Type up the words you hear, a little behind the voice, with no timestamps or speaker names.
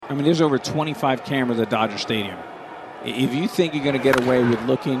I mean, there's over 25 cameras at Dodger Stadium. If you think you're going to get away with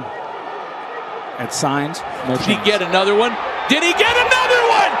looking at signs, no chance. Did he get another one? Did he get another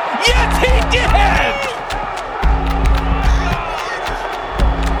one? Yes, he did!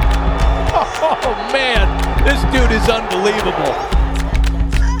 Oh, man, this dude is unbelievable.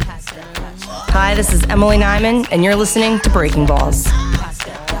 Hi, this is Emily Nyman, and you're listening to Breaking Balls.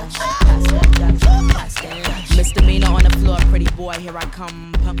 Misdemeanor on the floor, pretty boy, here I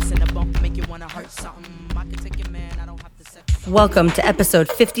come. Pumps in the bump, make you wanna hurt something. I can take your man, I don't have to set. Welcome to episode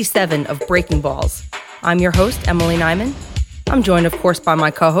 57 of Breaking Balls. I'm your host, Emily Nyman. I'm joined, of course, by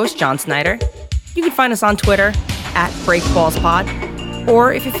my co-host, John Snyder. You can find us on Twitter, at BreakBallsPod.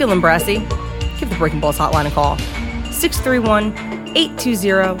 Or if you're feeling brassy, give the Breaking Balls hotline a call.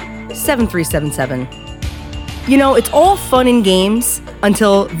 631-820-7377. You know, it's all fun and games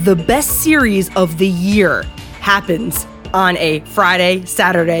until the best series of the year happens on a Friday,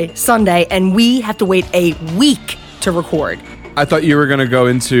 Saturday, Sunday, and we have to wait a week to record. I thought you were going to go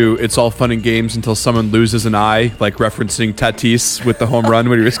into it's all fun and games until someone loses an eye, like referencing Tatis with the home run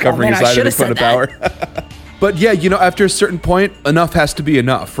when he was covering his eye to make fun of Bauer. But yeah, you know, after a certain point, enough has to be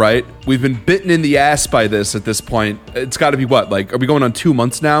enough, right? We've been bitten in the ass by this at this point. It's got to be what, like, are we going on 2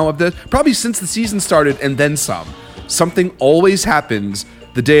 months now of this? Probably since the season started and then some. Something always happens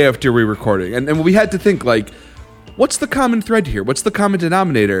the day after we're recording. And we had to think, like, what's the common thread here? What's the common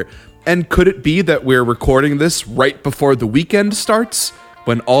denominator? And could it be that we're recording this right before the weekend starts,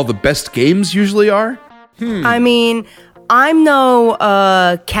 when all the best games usually are? I mean, I'm no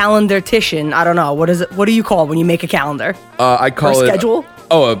calendar-tician. I don't know. What is it? What do you call it when you make a calendar? I call or it schedule.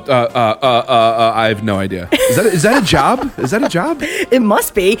 I have no idea. Is that a job? Is that a job? It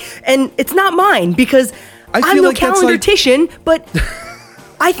must be, and it's not mine because I'm feel no like that's calendar-tician, but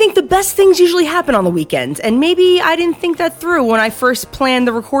I think the best things usually happen on the weekends, and maybe I didn't think that through when I first planned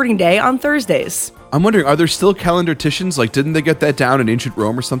the recording day on Thursdays. I'm wondering, are there still calendar-ticians? Like, didn't they get that down in ancient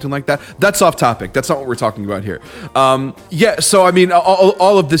Rome or something like that? That's off topic. That's not what we're talking about here. Yeah, so, I mean,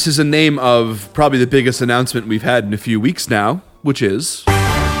 all of this is a name of probably the biggest announcement we've had in a few weeks now, which is...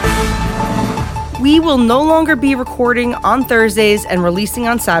 We will no longer be recording on Thursdays and releasing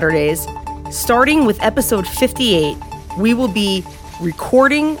on Saturdays. Starting with episode 58, we will be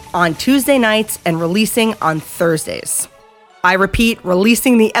recording on Tuesday nights and releasing on Thursdays. I repeat,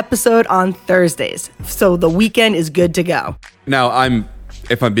 releasing the episode on Thursdays, so the weekend is good to go. Now,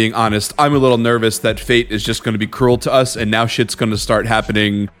 if I'm being honest, I'm a little nervous that fate is just going to be cruel to us, and now shit's going to start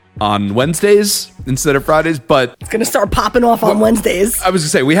happening on Wednesdays instead of Fridays, but... It's going to start popping off on Wednesdays. I was going to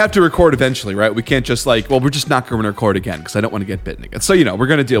say, we have to record eventually, right? We can't just we're just not going to record again, because I don't want to get bitten again. So, we're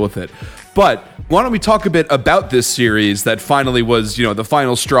going to deal with it. But why don't we talk a bit about this series that finally was, the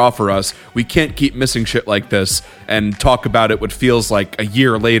final straw for us. We can't keep missing shit like this and talk about it what feels like a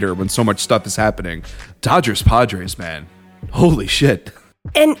year later when so much stuff is happening. Dodgers-Padres, man. Holy shit.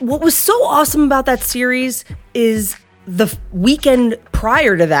 And what was so awesome about that series is the weekend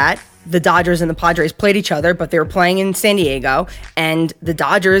prior to that, the Dodgers and the Padres played each other, but they were playing in San Diego, and the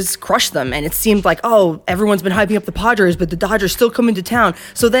Dodgers crushed them. And it seemed like, everyone's been hyping up the Padres, but the Dodgers still come into town.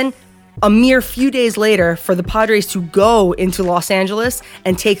 So then a mere few days later, for the Padres to go into Los Angeles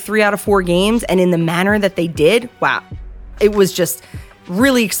and take 3 out of 4 games, and in the manner that they did, wow. It was just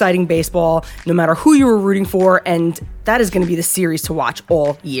really exciting baseball, no matter who you were rooting for, and that is going to be the series to watch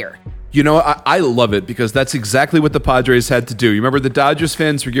all year. I love it because that's exactly what the Padres had to do. You remember the Dodgers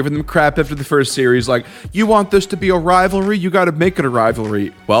fans were giving them crap after the first series, like, you want this to be a rivalry? You got to make it a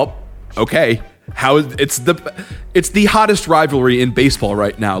rivalry. Well, okay. It's the hottest rivalry in baseball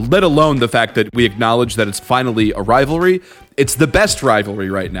right now, let alone the fact that we acknowledge that it's finally a rivalry. It's the best rivalry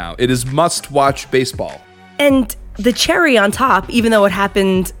right now. It is must-watch baseball. And the cherry on top, even though it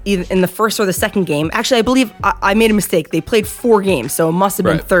happened in the first or the second game, actually, I believe I made a mistake. They played 4 games, so it must have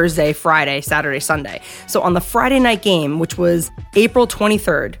been right. Thursday, Friday, Saturday, Sunday. So on the Friday night game, which was April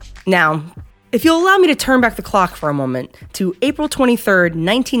 23rd. Now, if you'll allow me to turn back the clock for a moment to April 23rd,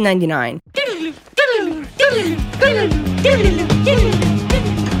 1999.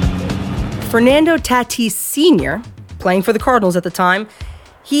 Fernando Tatis Sr., playing for the Cardinals at the time,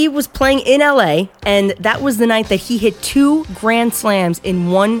 he was playing in LA, and that was the night that he hit 2 grand slams in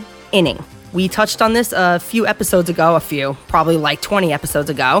 1 inning. We touched on this a few episodes ago, probably like 20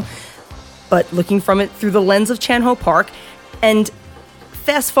 episodes ago, but looking from it through the lens of Chan Ho Park. And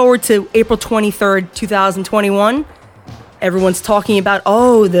fast forward to April 23rd, 2021, everyone's talking about,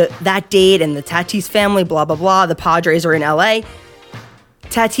 that date and the Tatis family, blah, blah, blah. The Padres are in LA.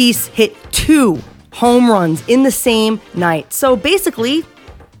 Tatis hit 2 home runs in the same night. So basically,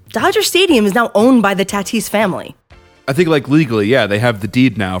 Dodger Stadium is now owned by the Tatis family. I think like legally, yeah, they have the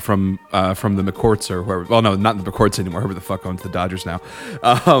deed now from the McCourts or whoever. Well, no, not the McCourts anymore. Whoever the fuck owns the Dodgers now.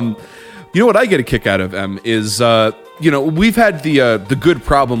 You know what I get a kick out of, is we've had the good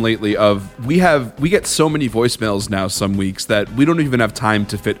problem lately of we get so many voicemails now some weeks that we don't even have time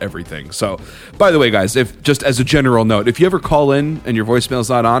to fit everything. So, by the way, guys, if just as a general note, if you ever call in and your voicemail's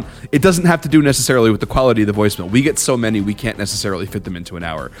not on, it doesn't have to do necessarily with the quality of the voicemail. We get so many we can't necessarily fit them into an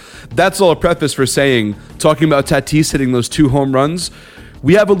hour. That's all a preface for saying, talking about Tatis hitting those 2 home runs.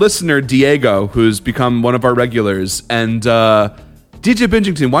 We have a listener, Diego, who's become one of our regulars, and DJ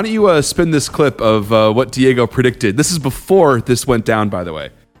Bingington, why don't you spin this clip of what Diego predicted? This is before this went down, by the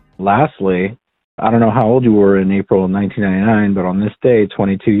way. Lastly, I don't know how old you were in April of 1999, but on this day,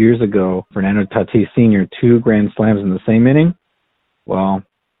 22 years ago, Fernando Tatis Sr., 2 grand slams in the same inning. Well,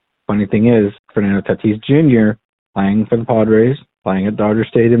 funny thing is, Fernando Tatis Jr., playing for the Padres, playing at Dodger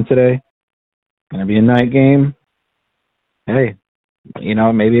Stadium today, going to be a night game. Hey,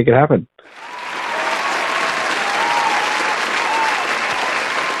 maybe it could happen.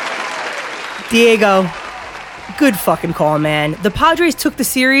 Diego, good fucking call, man. The Padres took the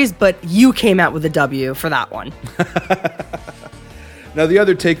series, but you came out with a W for that one. Now, the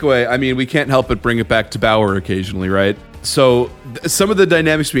other takeaway, we can't help but bring it back to Bauer occasionally, right? So, some of the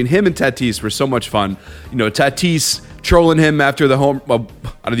dynamics between him and Tatis were so much fun. Tatis trolling him after the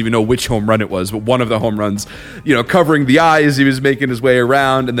I don't even know which home run it was, but one of the home runs, covering the eye as he was making his way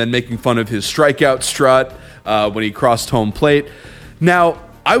around, and then making fun of his strikeout strut when he crossed home plate. Now,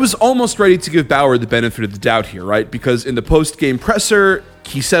 I was almost ready to give Bauer the benefit of the doubt here, right? Because in the post-game presser,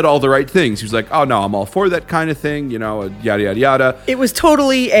 he said all the right things. He was like, oh, no, I'm all for that kind of thing, yada, yada, yada. It was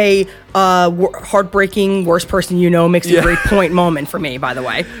totally a heartbreaking, worst person makes a great point moment for me, by the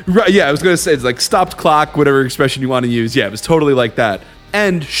way. Right, yeah, I was going to say, it's like stopped clock, whatever expression you want to use. Yeah, it was totally like that.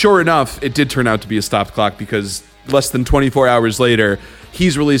 And sure enough, it did turn out to be a stopped clock because less than 24 hours later,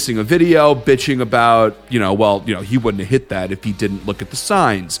 he's releasing a video bitching about, he wouldn't have hit that if he didn't look at the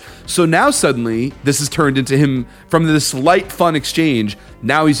signs. So now suddenly, this has turned into him, from this light, fun exchange,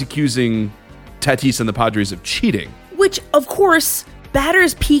 now he's accusing Tatis and the Padres of cheating. Which, of course,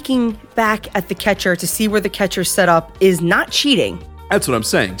 batters peeking back at the catcher to see where the catcher's set up is not cheating. That's what I'm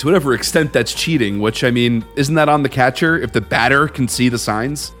saying. To whatever extent that's cheating, which, isn't that on the catcher if the batter can see the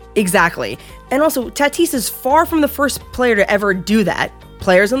signs? Exactly. And also, Tatis is far from the first player to ever do that.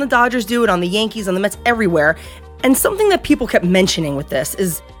 Players on the Dodgers do it, on the Yankees, on the Mets, everywhere. And something that people kept mentioning with this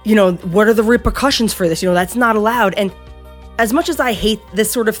is, what are the repercussions for this? That's not allowed. And as much as I hate this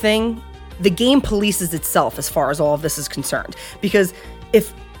sort of thing, the game polices itself as far as all of this is concerned. Because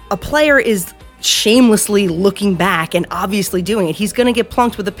if a player is shamelessly looking back and obviously doing it, he's going to get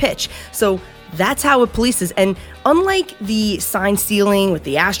plunked with a pitch. So that's how it polices. And unlike the sign stealing with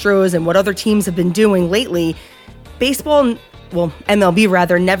the Astros and what other teams have been doing lately, MLB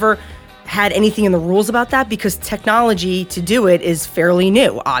rather, never had anything in the rules about that because technology to do it is fairly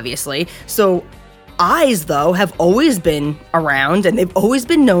new, obviously. So eyes, though, have always been around and they've always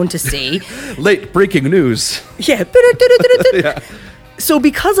been known to see. Late breaking news. Yeah. Yeah. So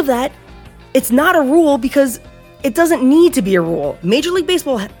because of that, it's not a rule because it doesn't need to be a rule. Major League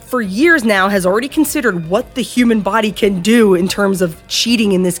Baseball for years now has already considered what the human body can do in terms of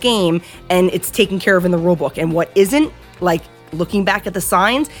cheating in this game, and it's taken care of in the rule book. And what isn't, like looking back at the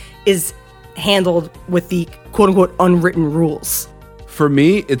signs, is handled with the quote-unquote unwritten rules. For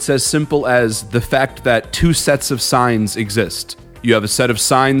me, it's as simple as the fact that 2 sets of signs exist. You have a set of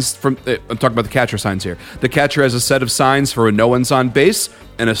signs I'm talking about the catcher signs here. The catcher has a set of signs for when no one's on base,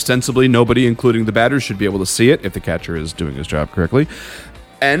 and ostensibly nobody, including the batters, should be able to see it if the catcher is doing his job correctly.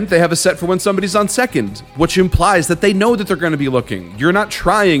 And they have a set for when somebody's on second, which implies that they know that they're going to be looking. You're not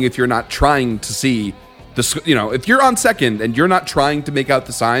trying if you're not trying to see if you're on second and you're not trying to make out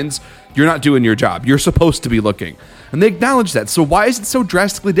the signs, you're not doing your job. You're supposed to be looking. And they acknowledge that. So why is it so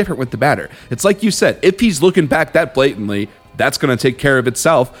drastically different with the batter? It's like you said, if he's looking back that blatantly, that's going to take care of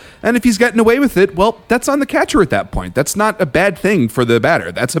itself. And if he's getting away with it, well, that's on the catcher at that point. That's not a bad thing for the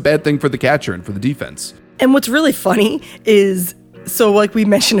batter. That's a bad thing for the catcher and for the defense. And what's really funny is, so like we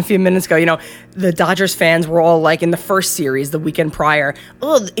mentioned a few minutes ago, the Dodgers fans were all like in the first series, the weekend prior,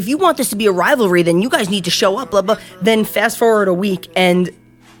 oh, if you want this to be a rivalry, then you guys need to show up, blah, blah. Then fast forward a week and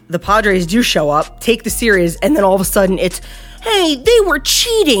the Padres do show up, take the series, and then all of a sudden it's, hey, they were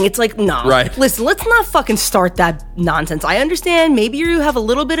cheating. It's like, no, right. Listen, let's not fucking start that nonsense. I understand maybe you have a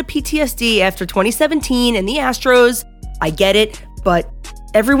little bit of PTSD after 2017 and the Astros. I get it, but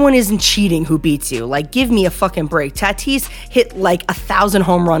everyone isn't cheating who beats you. Like, give me a fucking break. Tatis hit like 1,000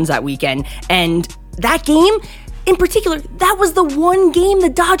 home runs that weekend, and that game in particular, that was the one game the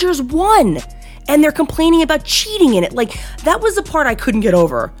Dodgers won. and they're complaining about cheating in it. Like, that was the part I couldn't get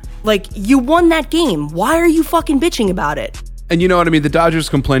over. Like, you won that game. Why are you fucking bitching about it? And you know what I mean? The Dodgers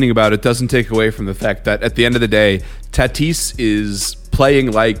complaining about it doesn't take away from the fact that at the end of the day, Tatis is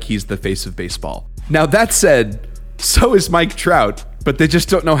playing like he's the face of baseball. Now, that said, so is Mike Trout, but they just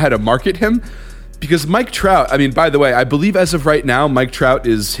don't know how to market him. Because Mike Trout, I mean, by the way, I believe as of right now, Mike Trout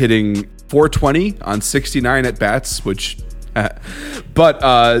is hitting .420 on 69 at-bats, which...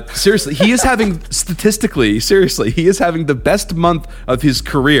 but seriously, he is having he is having the best month of his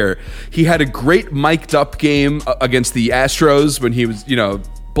career. He had a great mic'd up game against the Astros when he was,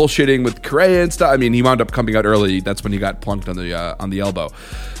 bullshitting with Correa and stuff. I mean, he wound up coming out early. That's when he got plunked on the elbow.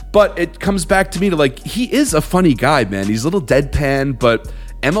 But it comes back to me to, like, he is a funny guy, man. He's a little deadpan, but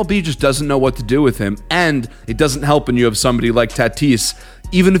MLB just doesn't know what to do with him. And it doesn't help when you have somebody like Tatis.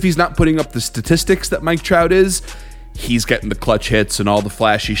 Even if he's not putting up the statistics that Mike Trout is, he's getting the clutch hits and all the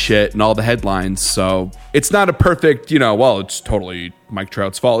flashy shit and all the headlines. So it's not a perfect, it's totally Mike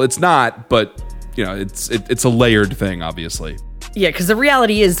Trout's fault. It's not, but, it's a layered thing, obviously. Yeah, because the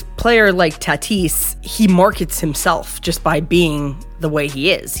reality is, player like Tatis, he markets himself just by being the way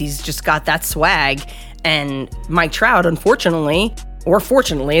he is. He's just got that swag. And Mike Trout, unfortunately, or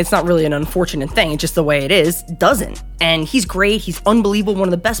fortunately, it's not really an unfortunate thing, it's just the way it is, doesn't. And he's great, he's unbelievable, one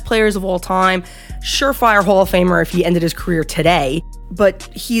of the best players of all time, surefire Hall of Famer if he ended his career today, but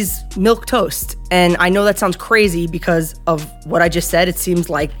he's milquetoast. And I know that sounds crazy because of what I just said. It seems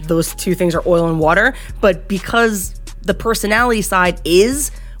like those two things are oil and water, but because the personality side is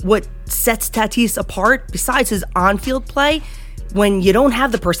what sets Tatis apart, besides his on-field play, when you don't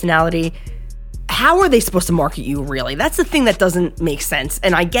have the personality, how are they supposed to market you, really? That's the thing that doesn't make sense.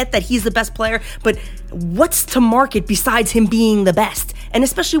 And I get that he's the best player, but what's to market besides him being the best? And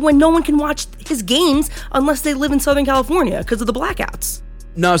especially when no one can watch his games unless they live in Southern California because of the blackouts.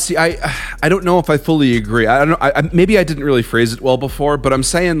 No, see, I don't know if I fully agree. I don't know. Maybe I didn't really phrase it well before, but I'm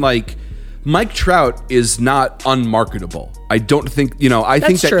saying, like, Mike Trout is not unmarketable. I don't think, I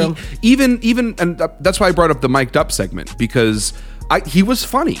think that true. Even, and that's why I brought up the mic'd up segment, because he was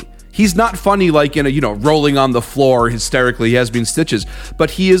funny. He's not funny like in a, rolling on the floor hysterically, he has been stitches,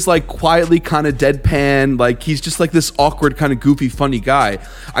 but he is like quietly kind of deadpan, like he's just like this awkward kind of goofy funny guy.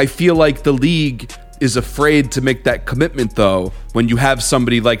 I feel like the league is afraid to make that commitment though when you have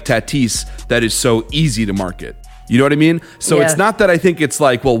somebody like Tatis that is so easy to market. You know what I mean? So yeah. It's not that I think it's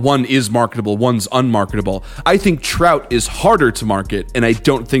like, well, one is marketable, one's unmarketable. I think Trout is harder to market, and I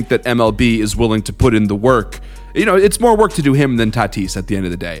don't think that MLB is willing to put in the work. It's more work to do him than Tatis at the end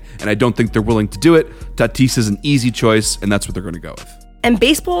of the day. And I don't think they're willing to do it. Tatis is an easy choice, and that's what they're going to go with. And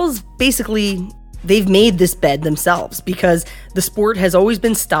baseball's basically, they've made this bed themselves because the sport has always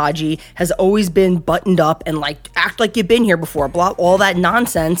been stodgy, has always been buttoned up and like, act like you've been here before, blah, all that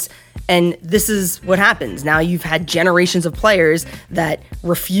nonsense. And this is what happens. Now you've had generations of players that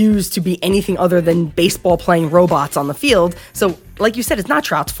refuse to be anything other than baseball playing robots on the field. So like you said, it's not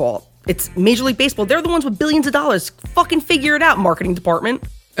Trout's fault. It's Major League Baseball. They're the ones with billions of dollars. Fucking figure it out, marketing department.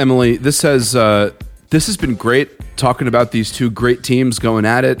 Emily, this has been great talking about these two great teams going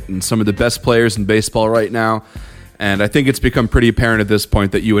at it and some of the best players in baseball right now. And I think it's become pretty apparent at this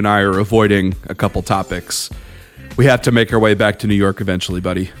point that you and I are avoiding a couple topics. We have to make our way back to New York eventually,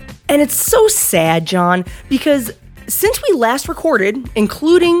 buddy. And it's so sad, John, because since we last recorded,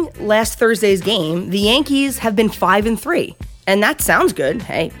 including last Thursday's game, the Yankees have been 5-3. And that sounds good.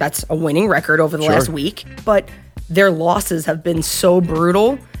 Hey, that's a winning record over the last week. But their losses have been so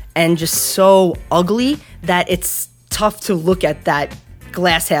brutal and just so ugly that it's tough to look at that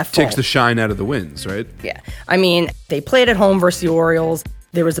glass half full. Takes the shine out of the wins, right? Yeah. I mean, they played at home versus the Orioles.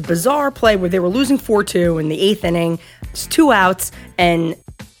 There was a bizarre play where they were losing 4-2 in the 8th inning. It's 2 outs, and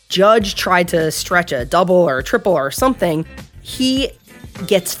Judge tried to stretch a double or a triple or something. He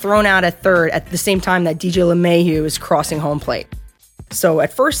gets thrown out at third at the same time that DJ LeMahieu is crossing home plate. So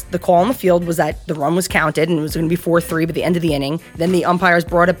at first, the call on the field was that the run was counted and it was going to be 4-3 by the end of the inning. Then the umpires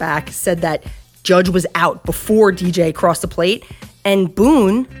brought it back, said that Judge was out before DJ crossed the plate, and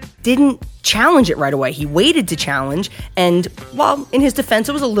Boone didn't challenge it right away. He waited to challenge, and while in his defense,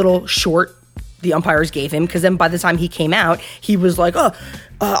 it was a little short, the umpires gave him, because then by the time he came out, he was like,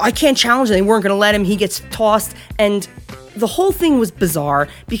 I can't challenge it. They weren't going to let him. He gets tossed, and the whole thing was bizarre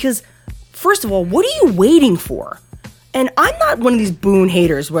because, first of all, what are you waiting for? And I'm not one of these Boone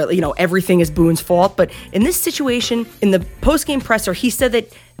haters where, everything is Boone's fault, but in this situation, in the post-game presser, he said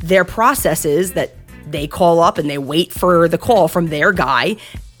that their process is that they call up and they wait for the call from their guy,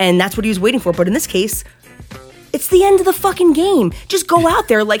 and that's what he was waiting for. But in this case, it's the end of the fucking game. Just go out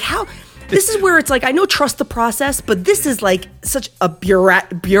there. Like, how This is where it's like, I know trust the process, but this is like such a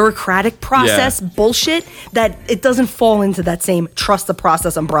bureaucratic process bullshit that it doesn't fall into that same trust the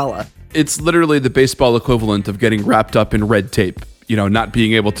process umbrella. It's literally the baseball equivalent of getting wrapped up in red tape. Not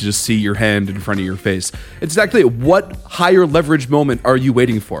being able to just see your hand in front of your face. It's exactly what higher leverage moment are you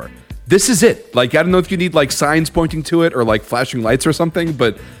waiting for? This is it. Like, I don't know if you need like signs pointing to it or like flashing lights or something,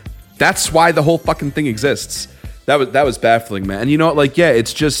 but that's why the whole fucking thing exists. That was baffling, man. And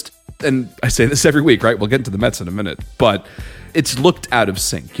it's just, and I say this every week, right? We'll get into the Mets in a minute, but it's looked out of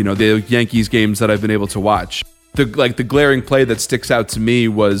sync. The Yankees games that I've been able to watch. The glaring play that sticks out to me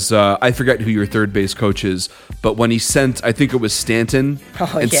was, I forget who your third base coach is, but when he sent, I think it was Stanton,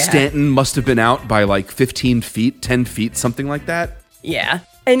 Stanton must have been out by like 15 feet, 10 feet, something like that. Yeah.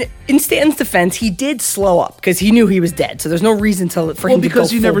 And in Stanton's defense, he did slow up because he knew he was dead. So there's no reason for him to go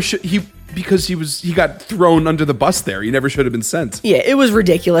because he got thrown under the bus there. He never should have been sent. Yeah, it was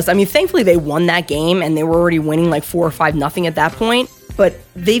ridiculous. I mean, thankfully they won that game and they were already winning like 4 or 5-0 at that point. But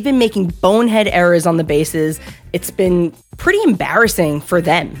they've been making bonehead errors on the bases. It's been pretty embarrassing for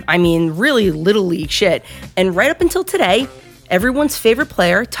them. I mean, really little league shit. And right up until today, everyone's favorite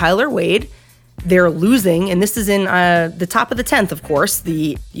player, Tyler Wade, they're losing. And this is in the top of the 10th, of course.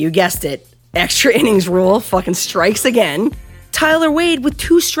 You guessed it, extra innings rule fucking strikes again. Tyler Wade, with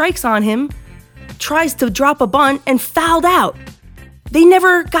 2 strikes on him, tries to drop a bunt and fouled out. They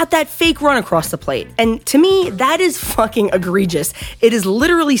never got that fake run across the plate. And to me, that is fucking egregious. It is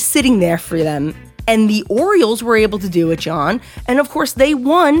literally sitting there for them. And the Orioles were able to do it, John. And of course, they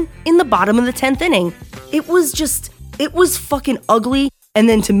won in the bottom of the 10th inning. It was fucking ugly. And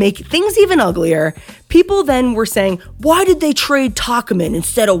then to make things even uglier, people then were saying, why did they trade Tauchman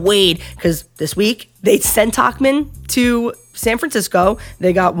instead of Wade? Because this week, they sent Tauchman to San Francisco.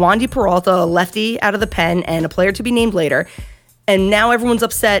 They got Wandy Peralta, a lefty out of the pen, and a player to be named later. And now everyone's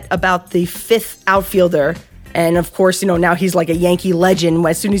upset about the 5th outfielder. And of course, now he's like a Yankee legend.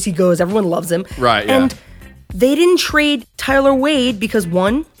 As soon as he goes, everyone loves him. Right, yeah. And they didn't trade Tyler Wade because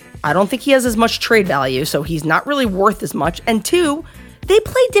 1, I don't think he has as much trade value, so he's not really worth as much. And 2, they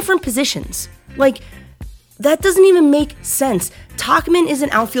play different positions. Like, that doesn't even make sense. Tauchman is an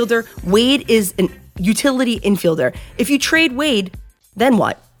outfielder. Wade is an utility infielder. If you trade Wade, then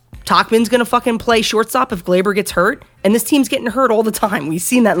what? Tauchman's going to fucking play shortstop if Gleyber gets hurt, and this team's getting hurt all the time. We've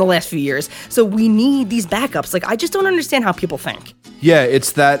seen that in the last few years. So we need these backups. Like, I just don't understand how people think. Yeah,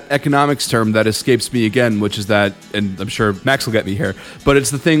 it's that economics term that escapes me again, which is that, and I'm sure Max will get me here, but it's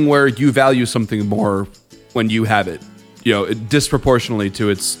the thing where you value something more when you have it, disproportionately to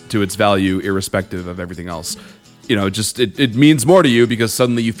its value, irrespective of everything else. It means more to you because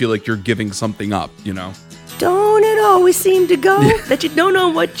suddenly you feel like you're giving something up, Don't it always seem to go that you don't know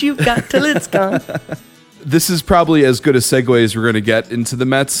what you've got till it's gone? This is probably as good a segue as we're going to get into the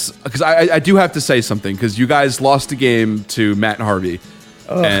Mets, because I do have to say something, because you guys lost a game to Matt Harvey.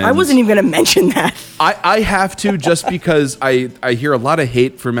 I wasn't even going to mention that. I have to, just because I hear a lot of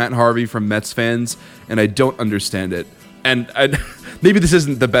hate for Matt Harvey from Mets fans, and I don't understand it. And maybe this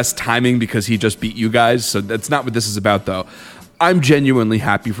isn't the best timing because he just beat you guys, so that's not what this is about, though. I'm genuinely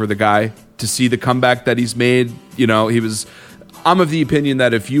happy for the guy to see the comeback that he's made. I'm of the opinion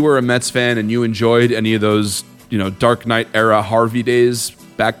that if you were a Mets fan and you enjoyed any of those, Dark Knight era Harvey days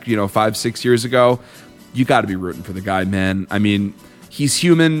back, 5-6 years ago, you got to be rooting for the guy, man. I mean, he's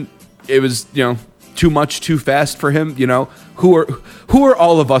human. It was, too much, too fast for him. Who are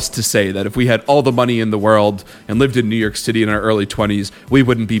all of us to say that if we had all the money in the world and lived in New York City in our early 20s, we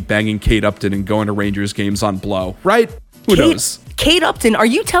wouldn't be banging Kate Upton and going to Rangers games on blow, right? Who knows? Kate Upton, are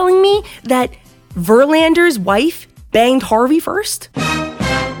you telling me that Verlander's wife banged Harvey first?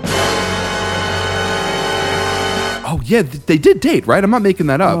 Oh yeah, they did date, right? I'm not making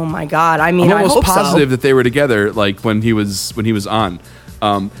that up. Oh my God! I mean, I'm almost I hope positive so. that they were together, like when he was on.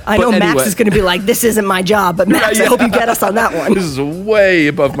 I know Max is going to be like, "This isn't my job," but Max, I hope you get us on that one. This is way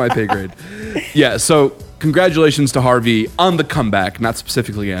above my pay grade. Yeah. So congratulations to Harvey on the comeback, not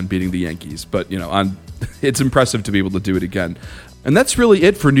specifically on beating the Yankees, but it's impressive to be able to do it again. And that's really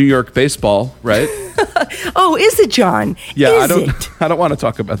it for New York baseball, right? Oh, is it, John? Yeah, I don't want to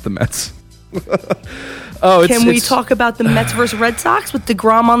talk about the Mets. Can we talk about the Mets versus Red Sox with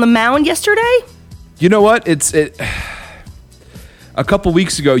DeGrom on the mound yesterday? You know what? A couple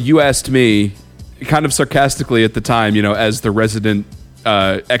weeks ago, you asked me, kind of sarcastically at the time, as the resident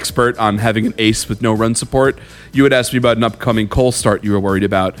expert on having an ace with no run support, you had asked me about an upcoming Cole start you were worried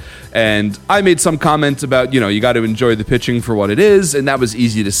about. And I made some comment about, you got to enjoy the pitching for what it is. And that was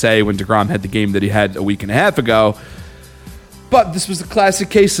easy to say when DeGrom had the game that he had a week and a half ago. But this was a classic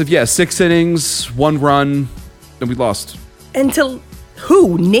case of, 6 innings, 1 run, and we lost. And to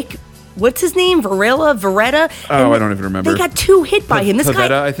who? Nick what's his name? Varetta? Oh, I don't even remember. They got 2 hit by him.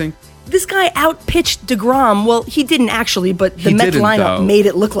 Pavetta, I think. This guy outpitched DeGrom. Well, he didn't actually, but the Mets lineup made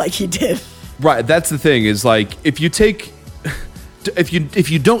it look like he did. Right, that's the thing is like if you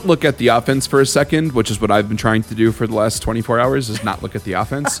don't look at the offense for a second, which is what I've been trying to do for the last 24 hours, is not look at the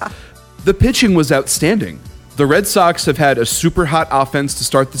offense. The pitching was outstanding. The Red Sox have had a super hot offense to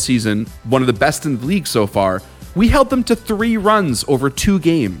start the season, one of the best in the league so far. We held them to 3 runs over 2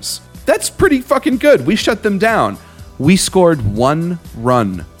 games. That's pretty fucking good. We shut them down. We scored 1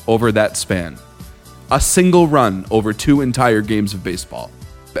 run over that span. A single run over 2 entire games of baseball.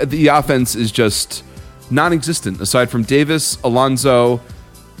 The offense is just non-existent. Aside from Davis, Alonso,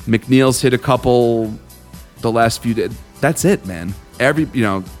 McNeil's hit a couple the last few days. That's it, man.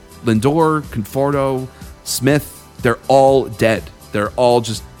 Lindor, Conforto, Smith, they're all dead. They're all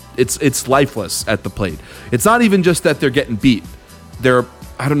just, it's lifeless at the plate. It's not even just that they're getting beat. They're,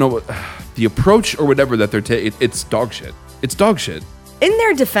 I don't know, the approach or whatever that they're taking, it's dog shit. It's dog shit. In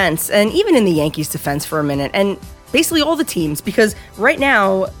their defense, and even in the Yankees' defense for a minute, and basically all the teams, because right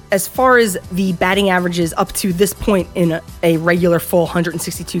now, as far as the batting averages up to this point in a regular full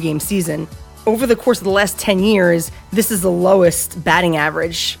 162-game season, over the course of the last 10 years, this is the lowest batting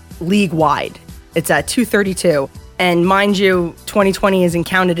average league-wide. It's at 232. And mind you, 2020 isn't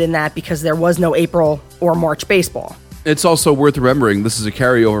counted in that because there was no April or March baseball. It's also worth remembering this is a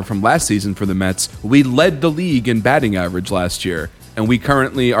carryover from last season for the Mets. We led the league in batting average last year, and we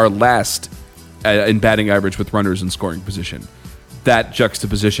currently are last in batting average with runners in scoring position. That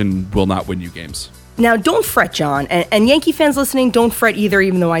juxtaposition will not win you games. Now, don't fret, John, and Yankee fans listening, don't fret either,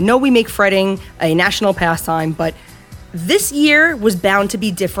 even though I know we make fretting a national pastime, but this year was bound to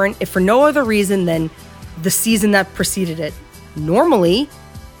be different, if for no other reason than the season that preceded it. Normally,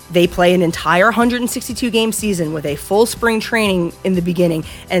 they play an entire 162-game season with a full spring training in the beginning,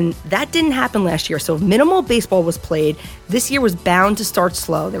 and that didn't happen last year. So minimal baseball was played. This year was bound to start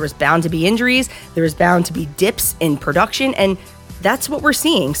slow. There was bound to be injuries. There was bound to be dips in production, and that's what we're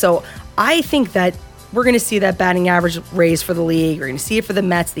seeing. So I think that we're going to see that batting average raise for the league. We're going to see it for the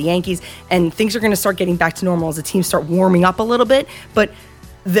Mets, the Yankees, and things are going to start getting back to normal as the teams start warming up a little bit. But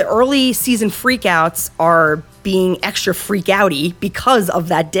the early season freakouts are being extra freak-outy because of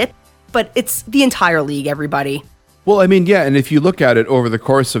that dip, but it's the entire league, everybody. Well, I mean, yeah, and if you look at it over the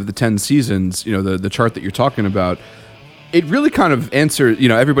course of the 10 seasons, the chart that you're talking about, it really kind of answers,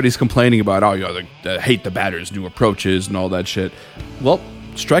 everybody's complaining about, they hate the batters, new approaches and all that shit. Well,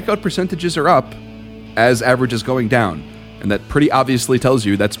 strikeout percentages are up as average is going down, and that pretty obviously tells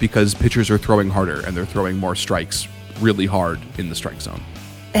you that's because pitchers are throwing harder and they're throwing more strikes really hard in the strike zone.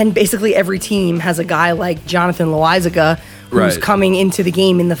 And basically every team has a guy like Jonathan Loaizaga who's coming into the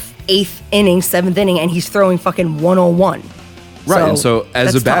game in the 8th inning, 7th inning, and he's throwing fucking 101. Right, and so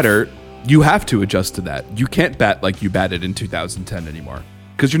as a batter, you have to adjust to that. You can't bat like you batted in 2010 anymore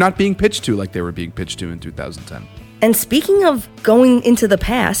because you're not being pitched to like they were being pitched to in 2010. And speaking of going into the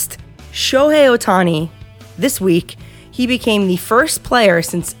past, Shohei Ohtani, this week, he became the first player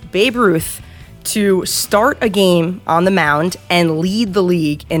since Babe Ruth to start a game on the mound and lead the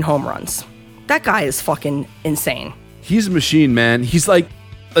league in home runs. That guy is fucking insane. He's a machine, man. He's like,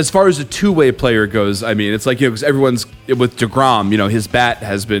 as far as a two-way player goes, I mean, it's like, because everyone's, with DeGrom, his bat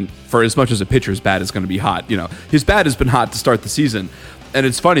has been, for as much as a pitcher's bat is going to be hot, his bat has been hot to start the season. And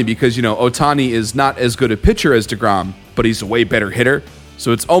it's funny because, Ohtani is not as good a pitcher as DeGrom, but he's a way better hitter.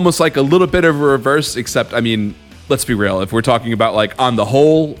 So it's almost like a little bit of a reverse, except, I mean, let's be real. If we're talking about like on the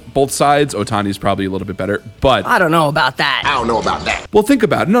whole, both sides, Ohtani's probably a little bit better. But I don't know about that. Well, think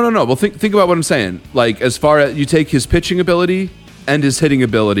about it. No. Well, think about what I'm saying. Like as far as you take his pitching ability and his hitting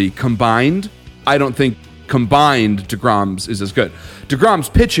ability combined, I don't think combined DeGrom's is as good. DeGrom's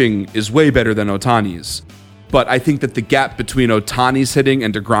pitching is way better than Ohtani's. But I think that the gap between Ohtani's hitting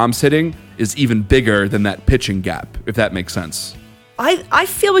and DeGrom's hitting is even bigger than that pitching gap, if that makes sense. I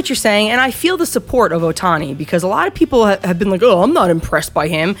feel what you're saying, and I feel the support of Ohtani, because a lot of people have been like, I'm not impressed by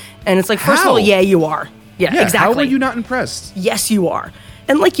him. And it's like, first of all, yeah, you are. Yeah, exactly. How are you not impressed? Yes, you are.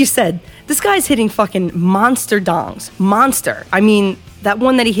 And like you said, this guy's hitting fucking monster dongs. Monster. I mean, that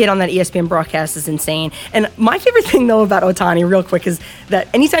one that he hit on that ESPN broadcast is insane. And my favorite thing, though, about Ohtani, real quick, is that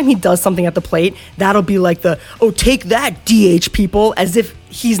anytime he does something at the plate, that'll be like take that, DH people, as if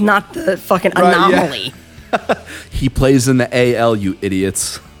he's not the fucking anomaly. Yeah. He plays in the AL, you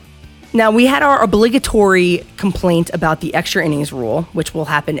idiots. Now, we had our obligatory complaint about the extra innings rule, which will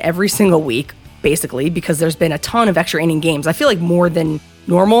happen every single week, basically, because there's been a ton of extra inning games. I feel like more than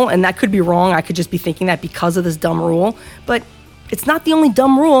normal, and that could be wrong. I could just be thinking that because of this dumb rule. But it's not the only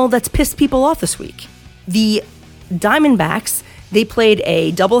dumb rule that's pissed people off this week. The Diamondbacks They played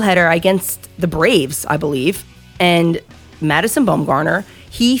a doubleheader against the Braves, I believe, and Madison Bumgarner,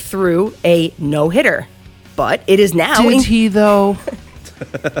 he threw a no-hitter. But it is now... Did he, though?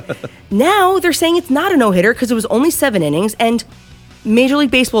 Now they're saying it's not a no-hitter because it was only 7 innings, and Major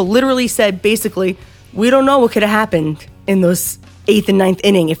League Baseball literally said, basically, we don't know what could have happened in those 8th and 9th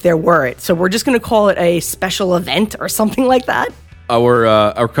inning if there were it. So we're just going to call it a special event or something like that.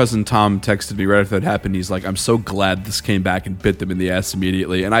 Our cousin Tom texted me right after that happened. He's like, I'm so glad this came back and bit them in the ass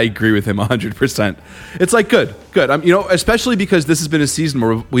immediately. And I agree with him 100%. It's like, good. Especially because this has been a season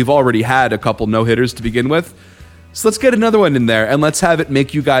where we've already had a couple no-hitters to begin with. So let's get another one in there and let's have it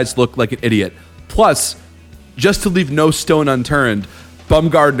make you guys look like an idiot. Plus, just to leave no stone unturned,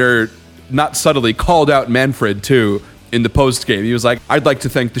 Bumgarner, not subtly, called out Manfred, too, in the post game. He was like, I'd like to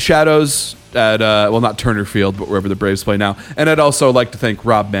thank the Shadows at, not Turner Field, but wherever the Braves play now. And I'd also like to thank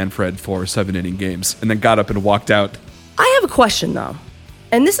Rob Manfred for 7-inning games. And then got up and walked out. I have a question, though.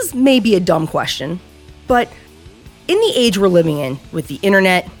 And this is maybe a dumb question. But in the age we're living in, with the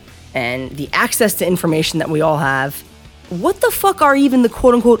internet and the access to information that we all have, what the fuck are even the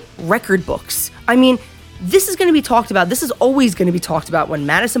quote-unquote record books? I mean, this is going to be talked about. This is always going to be talked about when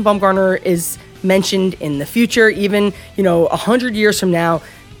Madison Bumgarner is mentioned in the future. Even, 100 years from now,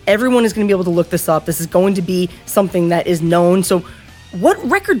 everyone is going to be able to look this up. This is going to be something that is known. So what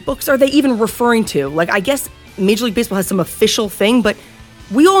record books are they even referring to? Like, I guess Major League Baseball has some official thing, but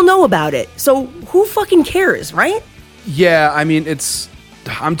we all know about it. So who fucking cares, right? Yeah, I mean,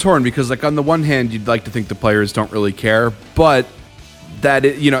 I'm torn because, like, on the one hand, you'd like to think the players don't really care, but that,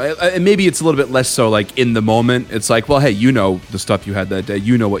 and maybe it's a little bit less so, like, in the moment. It's like, well, hey, the stuff you had that day,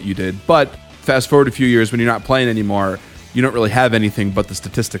 what you did. But fast forward a few years when you're not playing anymore, you don't really have anything but the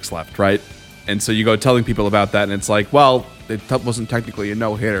statistics left, right? And so you go telling people about that, and it's like, well, it wasn't technically a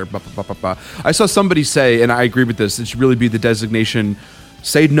no-hitter. Blah, blah, blah, blah, blah. I saw somebody say, and I agree with this, it should really be the designation,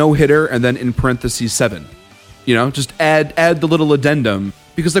 say no-hitter, and then in parentheses 7. Just add the little addendum.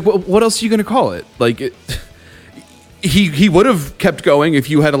 Because, like, what else are you going to call it? Like, he would have kept going if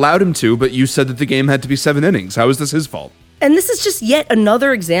you had allowed him to, but you said that the game had to be 7 innings. How is this his fault? And this is just yet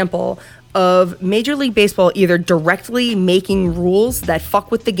another example of Major League Baseball either directly making rules that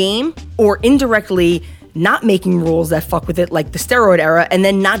fuck with the game or indirectly not making rules that fuck with it, like the steroid era, and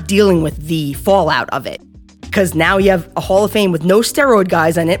then not dealing with the fallout of it. Because now you have a Hall of Fame with no steroid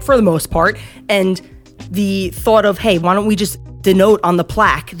guys in it for the most part, and the thought of, hey, why don't we just denote on the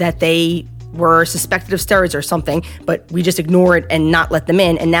plaque that they were suspected of steroids or something, but we just ignore it and not let them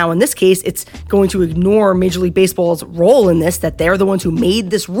in. And now in this case, it's going to ignore Major League Baseball's role in this, that they're the ones who made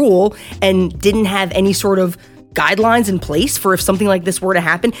this rule and didn't have any sort of guidelines in place for if something like this were to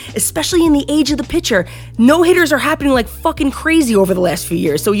happen, especially in the age of the pitcher. No-hitters are happening like fucking crazy over the last few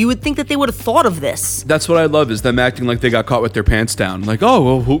years, so you would think that they would have thought of this. That's what I love, is them acting like they got caught with their pants down. Like, oh,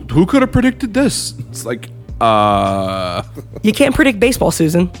 well, who could have predicted this? It's like, you can't predict baseball,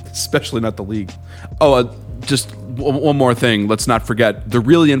 Susan. Especially not the league. Oh, just one more thing. Let's not forget, the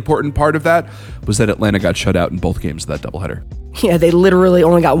really important part of that was that Atlanta got shut out in both games of that doubleheader. Yeah, they literally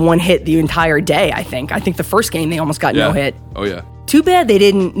only got 1 hit the entire day, I think. I think the first game they almost got no hit. Oh, yeah. Too bad they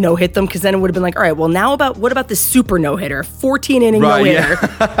didn't no-hit them, because then it would have been like, all right, well, what about this super no-hitter? 14-inning no-hitter.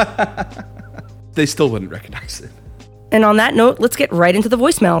 Yeah. They still wouldn't recognize it. And on that note, let's get right into the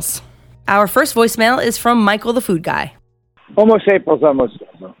voicemails. Our first voicemail is from Michael, the food guy. Almost April's almost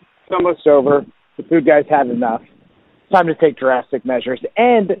over. It's almost over. The food guy's had enough. Time to take drastic measures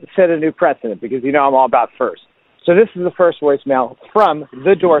and set a new precedent, because I'm all about first. So this is the first voicemail from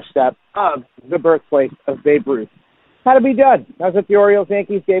the doorstep of the birthplace of Babe Ruth. Had to be done. I was at the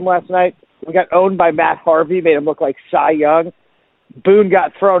Orioles-Yankees game last night. We got owned by Matt Harvey, made him look like Cy Young. Boone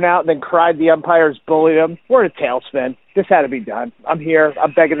got thrown out and then cried the umpires bullied him. We're in a tailspin. This had to be done. I'm here.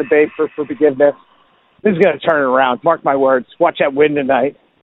 I'm begging the Babe for forgiveness. This is going to turn it around. Mark my words. Watch that win tonight.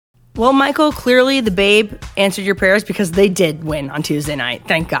 Well, Michael, clearly the Babe answered your prayers, because they did win on Tuesday night.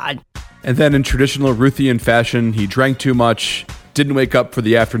 Thank God. And then in traditional Ruthian fashion, he drank too much, didn't wake up for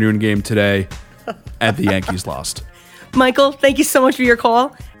the afternoon game today, and the Yankees lost. Michael, thank you so much for your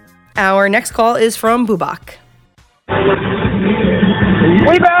call. Our next call is from Bubak.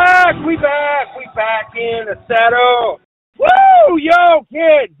 We back in the saddle. Woo, yo,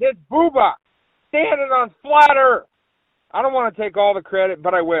 kids, it's Bubak, standing on flat earth. I don't want to take all the credit,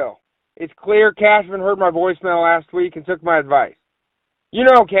 but I will. It's clear Cashman heard my voicemail last week and took my advice.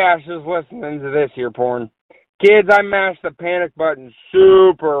 Cash is listening to this here porn. Kids, I mashed the panic button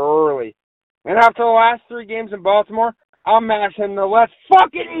super early. And after the last 3 games in Baltimore, I'm mashing the let's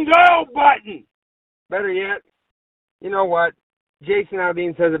fucking go button. Better yet, you know what? Jason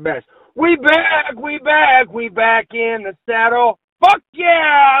Aldean says it best. We back in the saddle. Fuck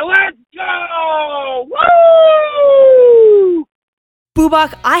yeah, let's go! Woo!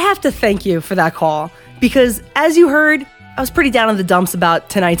 Bubak, I have to thank you for that call because, as you heard, I was pretty down in the dumps about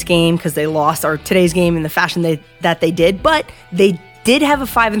tonight's game because they lost, or today's game in the fashion that they did, but they did have a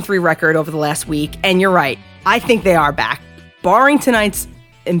 5-3 record over the last week, and you're right. I think they are back. Barring tonight's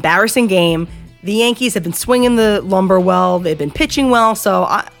embarrassing game, the Yankees have been swinging the lumber well, they've been pitching well, so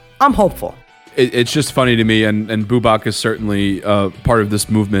I'm hopeful. It's just funny to me, and Bubak is certainly part of this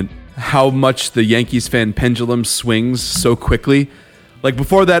movement, how much the Yankees fan pendulum swings so quickly. Like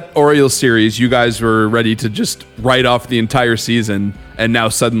before that Orioles series, you guys were ready to just write off the entire season, and now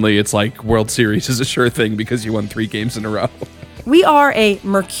suddenly it's like World Series is a sure thing because you won 3 games in a row. We are a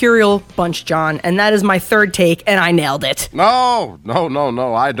mercurial bunch, John, and that is my third take, and I nailed it. No,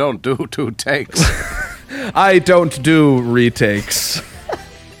 I don't do 2 takes. I don't do retakes.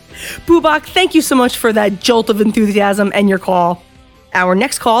 Bubak, thank you so much for that jolt of enthusiasm and your call. Our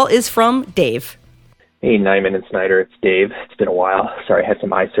next call is from Dave. Hey, Nyman and Snyder, it's Dave. It's been a while. Sorry I had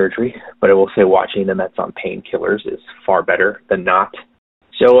some eye surgery, but I will say watching the Mets on painkillers is far better than not.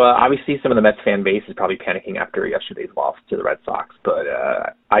 So obviously some of the Mets fan base is probably panicking after yesterday's loss to the Red Sox, but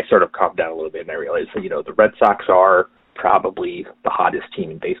I sort of calmed down a little bit and I realized that, the Red Sox are probably the hottest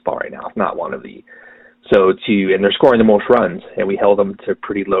team in baseball right now, if not one of the. And they're scoring the most runs, and we held them to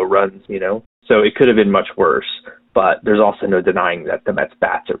pretty low runs, So it could have been much worse, but there's also no denying that the Mets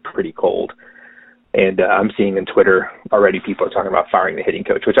bats are pretty cold. And I'm seeing on Twitter already people are talking about firing the hitting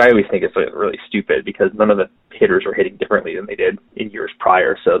coach, which I always think is really stupid because none of the hitters are hitting differently than they did in years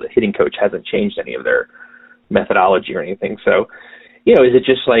prior. So the hitting coach hasn't changed any of their methodology or anything. So, is it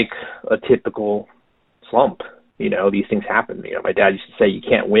just like a typical slump? These things happen. My dad used to say you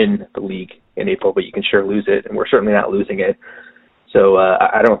can't win the league in April, but you can sure lose it. And we're certainly not losing it. So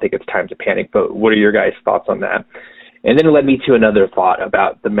I don't think it's time to panic. But what are your guys' thoughts on that? And then it led me to another thought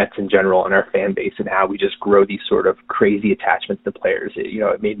about the Mets in general and our fan base and how we just grow these sort of crazy attachments to players.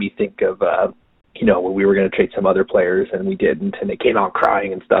 It made me think of, when we were going to trade some other players and we didn't, and they came out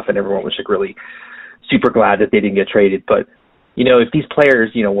crying and stuff, and everyone was like really super glad that they didn't get traded. But, if these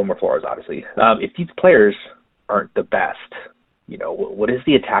players, Wilmer Flores, obviously, if these players aren't the best, what is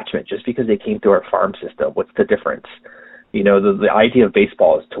the attachment? Just because they came through our farm system, what's the difference? The idea of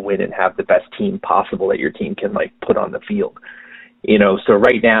baseball is to win and have the best team possible that your team can put on the field. So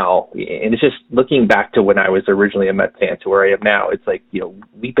right now, and it's just looking back to when I was originally a Mets fan to where I am now, it's like,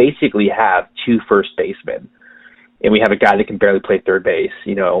 we basically have 2 first basemen and we have a guy that can barely play third base.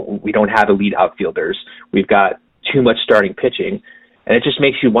 We don't have elite outfielders. We've got too much starting pitching. And it just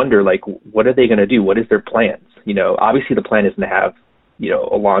makes you wonder, what are they going to do? What is their plans? Obviously the plan isn't to have,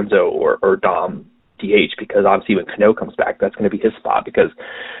 Alonso or Dom DH, because obviously when Cano comes back, that's going to be his spot, because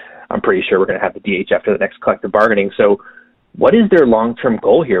I'm pretty sure we're going to have the DH after the next collective bargaining. So what is their long-term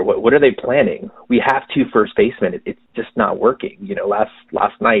goal here? What are they planning? We have 2 first basemen. It's just not working.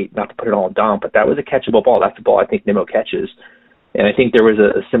 Last night, not to put it all on Dom, but that was a catchable ball. That's the ball I think Nimmo catches. And I think there was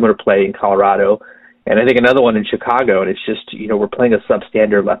a similar play in Colorado, and I think another one in Chicago, and it's just, we're playing a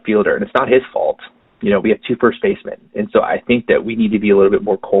substandard left fielder, and it's not his fault. We have 2 first basemen. And so I think that we need to be a little bit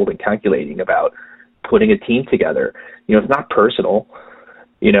more cold and calculating about putting a team together. It's not personal.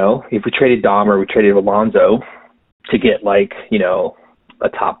 If we traded Dom or we traded Alonso to get a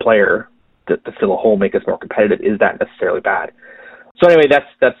top player to fill a hole, make us more competitive, is that necessarily bad? So anyway,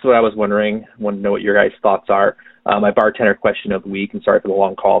 that's what I was wondering. I want to know what your guys' thoughts are. My bartender question of the week, and sorry for the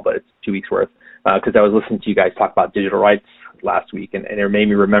long call, but it's 2 weeks worth, because I was listening to you guys talk about digital rights last week, and it made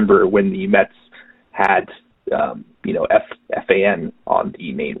me remember when the Mets had FAN on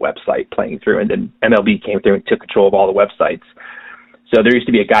the main website playing through, and then MLB came through and took control of all the websites. So there used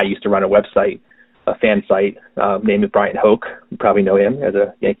to be a guy who used to run a website, a fan site, named Brian Hoke. You probably know him as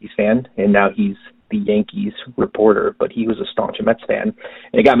a Yankees fan, and now he's the Yankees reporter, but he was a staunch Mets fan.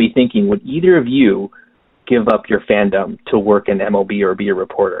 And it got me thinking, would either of you give up your fandom to work in MLB or be a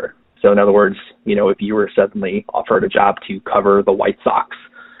reporter? So in other words, if you were suddenly offered a job to cover the White Sox,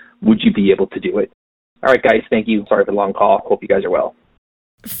 would you be able to do it? All right, guys, thank you. Sorry for the long call. Hope you guys are well.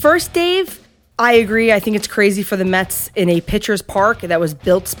 First, Dave, I agree. I think it's crazy for the Mets in a pitcher's park that was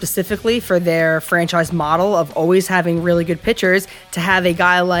built specifically for their franchise model of always having really good pitchers to have a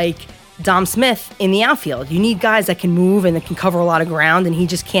guy like Dom Smith in the outfield. You need guys that can move and that can cover a lot of ground, and he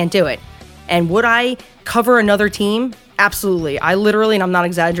just can't do it. And would I cover another team? Absolutely. I literally, and I'm not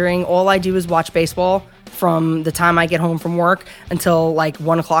exaggerating, all I do is watch baseball from the time I get home from work until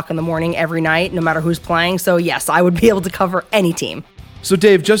 1 o'clock in the morning every night, no matter who's playing. So yes, I would be able to cover any team. So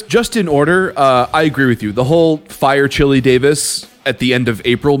Dave, just in order, I agree with you. The whole fire Chili Davis at the end of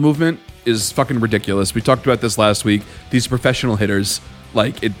April movement is fucking ridiculous. We talked about this last week. These professional hitters,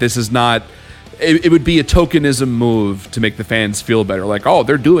 this is not... It would be a tokenism move to make the fans feel better. Like, oh,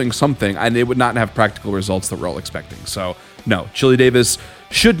 they're doing something. And it would not have practical results that we're all expecting. So, no, Chili Davis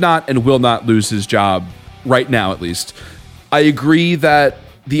should not and will not lose his job right now, at least. I agree that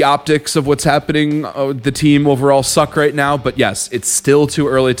the optics of what's happening, the team overall suck right now. But yes, it's still too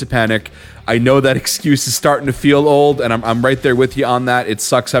early to panic. I know that excuse is starting to feel old, and I'm right there with you on that. It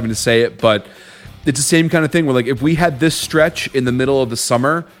sucks having to say it, but it's the same kind of thing where, like, if we had this stretch in the middle of the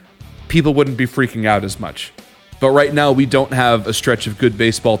summer, people wouldn't be freaking out as much. But right now, we don't have a stretch of good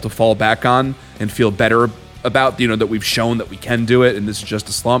baseball to fall back on and feel better about, that we've shown that we can do it, and this is just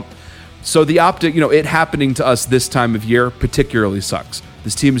a slump. So the optic, it happening to us this time of year particularly sucks.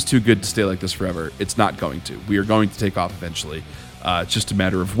 This team is too good to stay like this forever. It's not going to. We are going to take off eventually. It's just a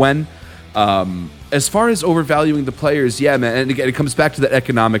matter of when. As far as overvaluing the players, yeah, man, and again, it comes back to that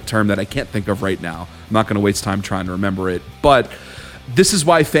economic term that I can't think of right now. I'm not going to waste time trying to remember it, but this is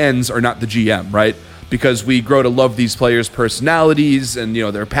why fans are not the GM, right? Because we grow to love these players' personalities and,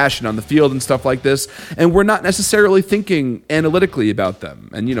 their passion on the field and stuff like this, and we're not necessarily thinking analytically about them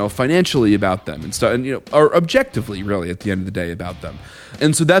and, financially about them and stuff, and, or objectively, really, at the end of the day about them.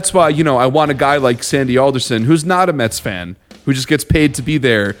 And so that's why, I want a guy like Sandy Alderson, who's not a Mets fan, who just gets paid to be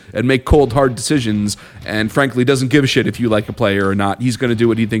there and make cold, hard decisions, and frankly doesn't give a shit if you like a player or not. He's going to do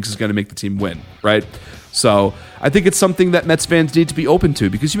what he thinks is going to make the team win, right? So I think it's something that Mets fans need to be open to,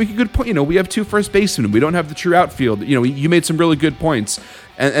 because you make a good point. We have 2 first basemen. We don't have the true outfield. You made some really good points.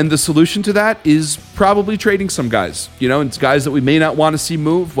 And the solution to that is probably trading some guys. It's guys that we may not want to see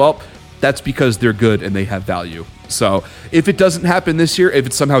move. Well, that's because they're good and they have value. So if it doesn't happen this year, if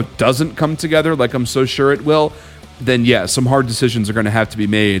it somehow doesn't come together like I'm so sure it will, then yeah, some hard decisions are going to have to be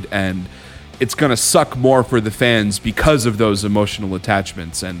made, and it's going to suck more for the fans because of those emotional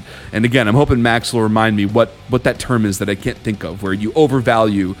attachments. And again, I'm hoping Max will remind me what that term is that I can't think of, where you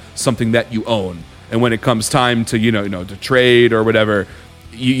overvalue something that you own, and when it comes time to to trade or whatever,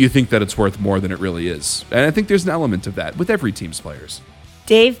 you think that it's worth more than it really is. And I think there's an element of that with every team's players.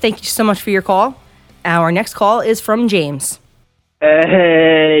 Dave, thank you so much for your call. Our next call is from James.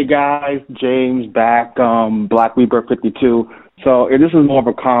 Hey guys, James back, Black Weaver 52. So this is more of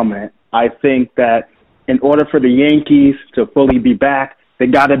a comment. I think that in order for the Yankees to fully be back, they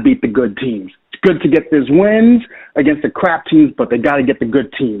got to beat the good teams. It's good to get these wins against the crap teams, but they got to get the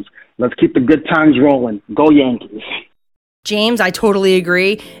good teams. Let's keep the good times rolling. Go Yankees. James, I totally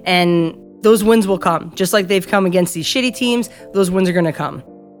agree, and those wins will come. Just like they've come against these shitty teams, those wins are going to come.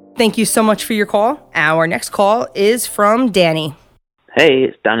 Thank you so much for your call. Our next call is from Danny. Hey,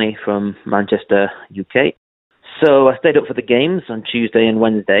 it's Danny from Manchester, UK. So I stayed up for the games on Tuesday and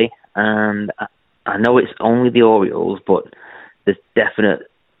Wednesday, and I know it's only the Orioles, but there's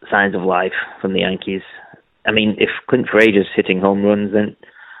definite signs of life from the Yankees. I mean, if Clint Frazier's hitting home runs, then,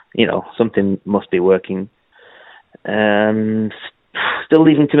 something must be working. Still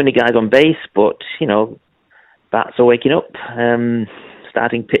leaving too many guys on base, but, bats are waking up.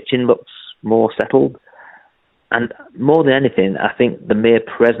 Starting pitching looks more settled. And more than anything, I think the mere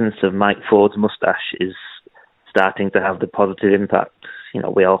presence of Mike Ford's mustache is starting to have the positive impact,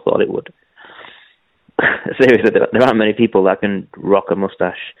 we all thought it would. Seriously, there aren't many people that can rock a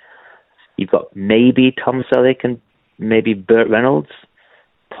mustache. You've got maybe Tom Selleck and maybe Burt Reynolds,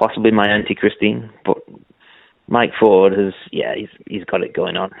 possibly my Auntie Christine, but Mike Ford he's got it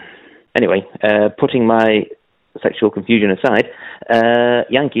going on. Anyway, putting my sexual confusion aside,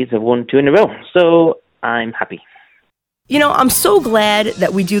 Yankees have won 2 in a row, so I'm happy. I'm so glad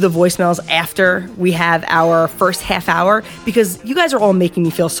that we do the voicemails after we have our first half hour, because you guys are all making me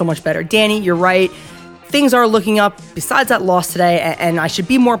feel so much better. Danny, you're right. Things are looking up besides that loss today, and I should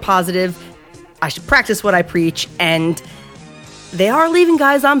be more positive. I should practice what I preach, and they are leaving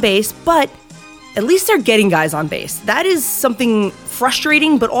guys on base, but at least they're getting guys on base. That is something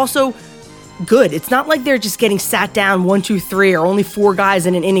frustrating, but also good. It's not like they're just getting sat down 1, 2, 3, or only 4 guys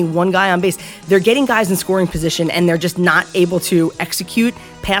in an inning, 1 guy on base. They're getting guys in scoring position, and they're just not able to execute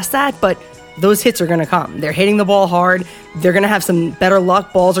past that, but those hits are going to come. They're hitting the ball hard. They're going to have some better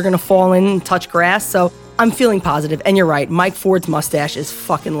luck. Balls are going to fall in and touch grass. So I'm feeling positive. And you're right, Mike Ford's mustache is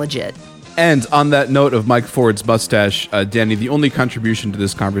fucking legit. And on that note of Mike Ford's mustache, Danny, the only contribution to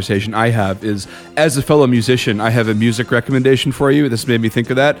this conversation I have is, as a fellow musician, I have a music recommendation for you. This made me think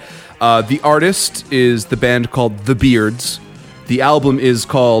of that. The artist is the band called The Beards. The album is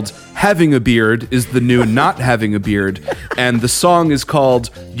called Having a Beard is the New Not Having a Beard. And the song is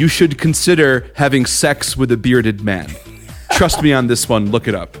called You Should Consider Having Sex with a Bearded Man. Trust me on this one. Look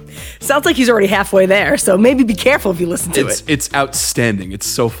it up. Sounds like he's already halfway there, so maybe be careful if you listen to it. It's outstanding. It's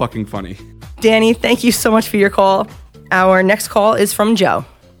so fucking funny. Danny, thank you so much for your call. Our next call is from Joe.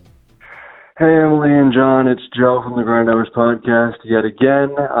 Hey, Emily and John. It's Joe from the Grind Hours podcast yet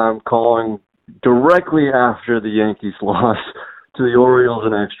again. I'm calling directly after the Yankees loss to the Orioles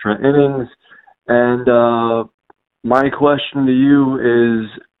in extra innings. And my question to you is,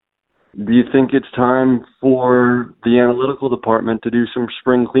 do you think it's time for the analytical department to do some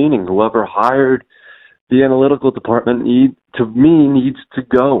spring cleaning? Whoever hired the analytical department needs to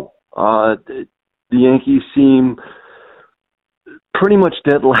go. The Yankees seem pretty much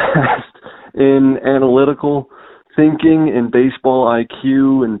dead last in analytical thinking and baseball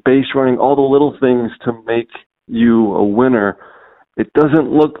IQ and base running, all the little things to make you a winner. It doesn't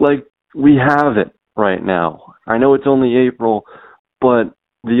look like we have it right now. I know it's only April, but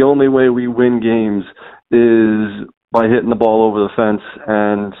the only way we win games is by hitting the ball over the fence,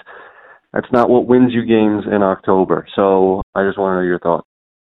 and that's not what wins you games in October. So I just want to know your thoughts.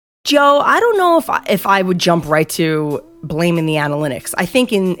 Joe, I don't know if I would jump right to blaming the analytics. I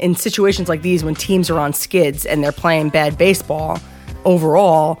think in situations like these, when teams are on skids and they're playing bad baseball,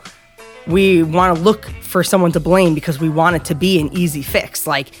 overall, we want to look for someone to blame because we want it to be an easy fix,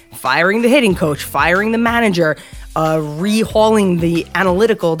 like firing the hitting coach, firing the manager, rehauling the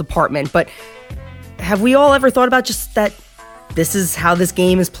analytical department. But have we all ever thought about just that this is how this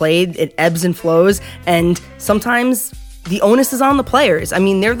game is played? It ebbs and flows, and sometimes the onus is on the players. I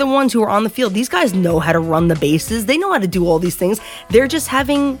mean, they're the ones who are on the field. These guys know how to run the bases. They know how to do all these things. They're just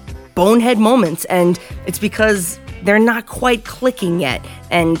having bonehead moments, and it's because they're not quite clicking yet,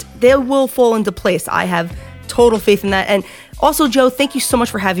 and they will fall into place. I have total faith in that. And also, Joe, thank you so much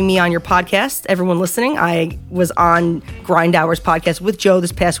for having me on your podcast. Everyone listening, I was on Grind Hours podcast with Joe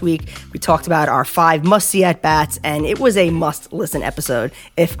this past week. We talked about our 5 must-see at-bats, and it was a must-listen episode,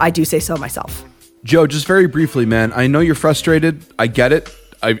 if I do say so myself. Joe, just very briefly, man, I know you're frustrated. I get it.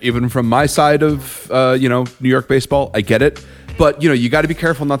 Even from my side of, New York baseball, I get it. But, you got to be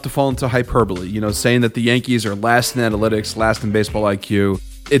careful not to fall into hyperbole. Saying that the Yankees are last in analytics, last in baseball IQ.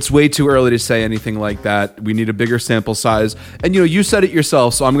 It's way too early to say anything like that. We need a bigger sample size. And, you said it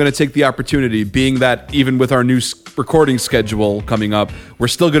yourself, so I'm going to take the opportunity, being that even with our new recording schedule coming up, we're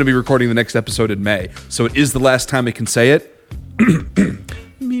still going to be recording the next episode in May. So it is the last time I can say it.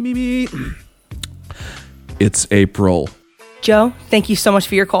 Me. It's April. Joe, thank you so much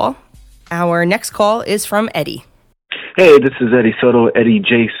for your call. Our next call is from Eddie. Hey, this is Eddie Soto, Eddie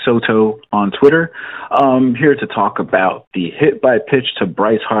J. Soto on Twitter. Here to talk about the hit by pitch to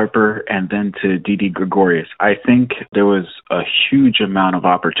Bryce Harper and then to Didi Gregorius. I think there was a huge amount of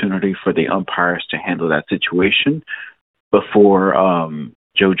opportunity for the umpires to handle that situation before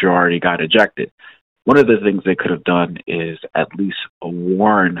Joe Girardi got ejected. One of the things they could have done is at least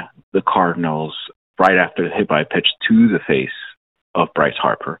warn the Cardinals right after the hit by pitch to the face of Bryce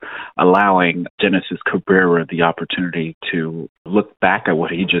Harper, allowing Genesis Cabrera the opportunity to look back at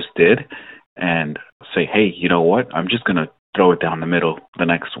what he just did and say, hey, you know what? I'm just going to throw it down the middle the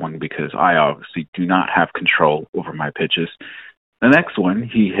next one because I obviously do not have control over my pitches. The next one,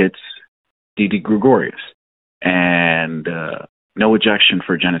 he hits Didi Gregorius. And no ejection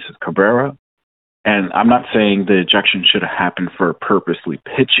for Genesis Cabrera. And I'm not saying the ejection should have happened for purposely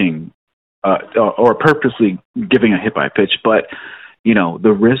pitching or purposely giving a hit by pitch, but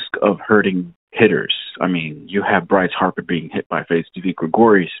the risk of hurting hitters. I mean, you have Bryce Harper being hit by face, Didi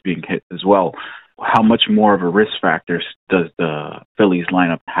Gregorius being hit as well. How much more of a risk factor does the Phillies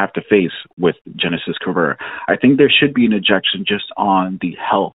lineup have to face with Genesis Cabrera? I think there should be an ejection just on the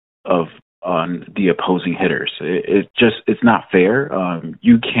health of the opposing hitters. It's not fair.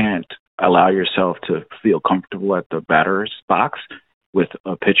 You can't allow yourself to feel comfortable at the batter's box with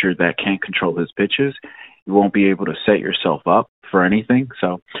a pitcher that can't control his pitches. You won't be able to set yourself up for anything.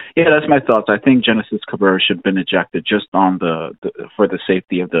 So, yeah, that's my thoughts. I think Genesis Cabrera should have been ejected just on for the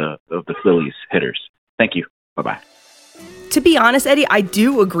safety of the Phillies hitters. Thank you. Bye-bye. To be honest, Eddie, I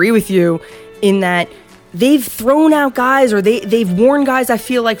do agree with you in that they've thrown out guys or they've warned guys, I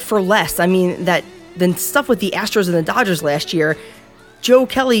feel like, for less. I mean, that the stuff with the Astros and the Dodgers last year, Joe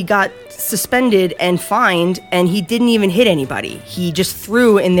Kelly got suspended and fined, and he didn't even hit anybody. He just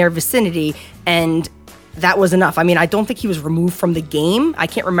threw in their vicinity, and that was enough. I mean, I don't think he was removed from the game. I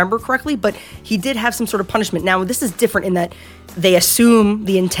can't remember correctly, but he did have some sort of punishment. Now, this is different in that they assume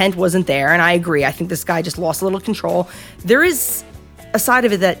the intent wasn't there, and I agree. I think this guy just lost a little control. There is a side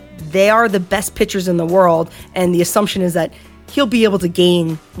of it that they are the best pitchers in the world, and the assumption is that he'll be able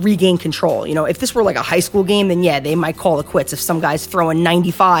to regain control. If this were like a high school game, then yeah, they might call it quits if some guy's throwing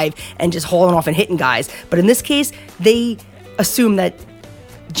 95 and just hauling off and hitting guys. But in this case, they assume that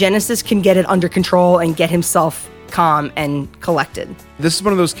Genesis can get it under control and get himself calm and collected. This is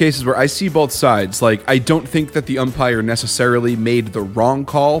one of those cases where I see both sides. Like, I don't think that the umpire necessarily made the wrong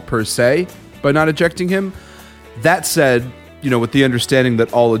call per se by not ejecting him. That said, with the understanding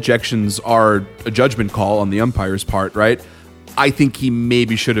that all ejections are a judgment call on the umpire's part, right? I think he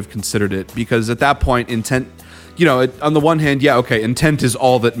maybe should have considered it, because at that point, intent, on the one hand, yeah, okay, intent is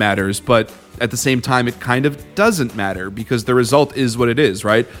all that matters, but at the same time, it kind of doesn't matter, because the result is what it is,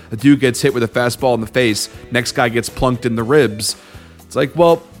 right? A dude gets hit with a fastball in the face, next guy gets plunked in the ribs. It's like,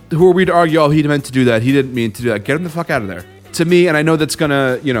 well, who are we to argue, he meant to do that, he didn't mean to do that. Get him the fuck out of there. To me, and I know that's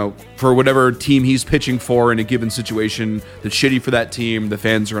gonna, for whatever team he's pitching for in a given situation, that's shitty for that team, the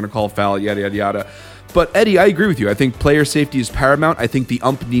fans are gonna call foul, yada, yada, yada. But Eddie, I agree with you. I think player safety is paramount. I think the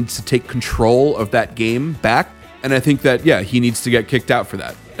ump needs to take control of that game back. And I think that, yeah, he needs to get kicked out for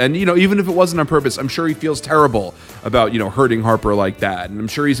that. And, even if it wasn't on purpose, I'm sure he feels terrible about, hurting Harper like that. And I'm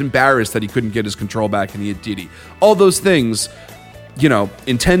sure he's embarrassed that he couldn't get his control back and he hit Didi. All those things,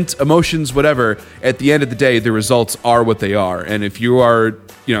 intent, emotions, whatever, at the end of the day, the results are what they are. And if you are,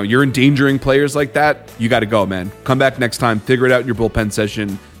 you're endangering players like that, you got to go, man. Come back next time, figure it out in your bullpen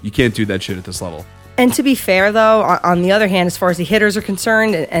session. You can't do that shit at this level. And to be fair, though, on the other hand, as far as the hitters are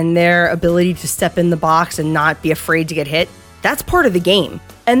concerned and their ability to step in the box and not be afraid to get hit, that's part of the game.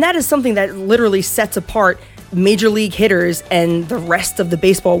 And that is something that literally sets apart major league hitters and the rest of the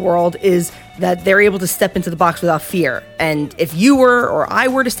baseball world, is that they're able to step into the box without fear. And if you were or I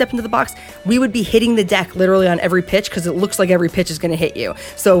were to step into the box, we would be hitting the deck literally on every pitch, because it looks like every pitch is going to hit you.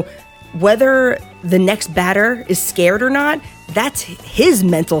 So whether the next batter is scared or not, that's his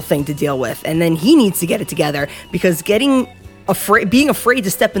mental thing to deal with. And then he needs to get it together, because being afraid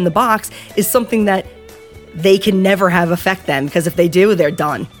to step in the box is something that they can never have affect them, because if they do, they're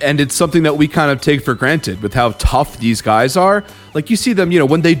done. And it's something that we kind of take for granted with how tough these guys are. Like, you see them,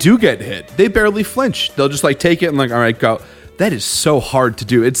 when they do get hit, they barely flinch. They'll just take it and all right, go. That is so hard to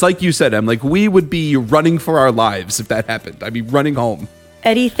do. It's like you said, Em, we would be running for our lives if that happened. I'd be running home.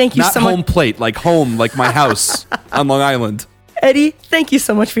 Eddie, thank you so much. Not home plate, home, like my house on Long Island. Eddie, thank you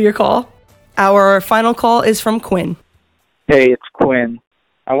so much for your call. Our final call is from Quinn. Hey, it's Quinn.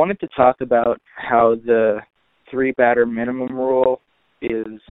 I wanted to talk about how the 3-batter minimum rule is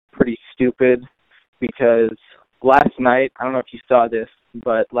pretty stupid, because last night, I don't know if you saw this,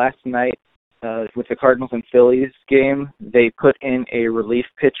 but last night with the Cardinals and Phillies game, they put in a relief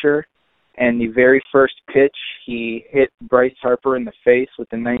pitcher, and the very first pitch, he hit Bryce Harper in the face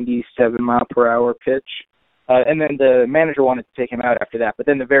with a 97-mile-per-hour pitch. And then the manager wanted to take him out after that. But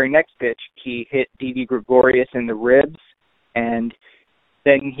then the very next pitch, he hit Didi Gregorius in the ribs, and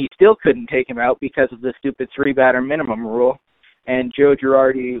then he still couldn't take him out because of the stupid 3-batter minimum rule. And Joe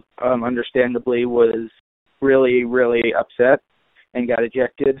Girardi, understandably, was really, really upset and got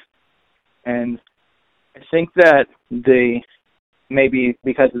ejected. And I think that maybe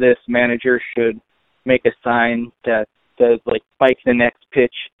because of this, manager should make a sign that says, spike the next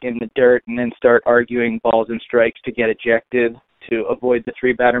pitch in the dirt and then start arguing balls and strikes to get ejected to avoid the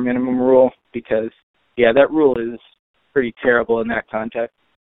 3-batter minimum rule, because, yeah, that rule is pretty terrible in that context.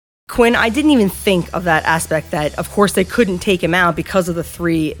 Quinn, I didn't even think of that aspect, that, of course, they couldn't take him out because of the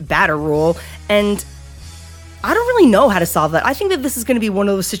 3-batter rule, and I don't really know how to solve that. I think that this is going to be one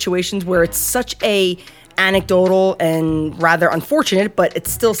of those situations where it's such a anecdotal and rather unfortunate, but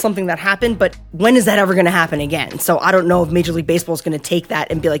it's still something that happened. But when is that ever going to happen again? So I don't know if Major League Baseball is going to take that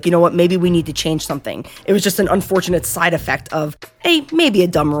and be like, you know what, maybe we need to change something. It was just an unfortunate side effect of maybe a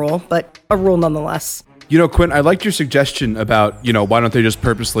dumb rule, but a rule nonetheless. Quinn, I liked your suggestion about, why don't they just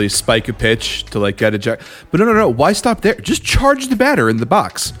purposely spike a pitch to get ejected? But no. Why stop there? Just charge the batter in the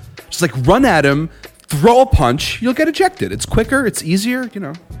box. Just run at him, throw a punch, you'll get ejected. It's quicker, it's easier,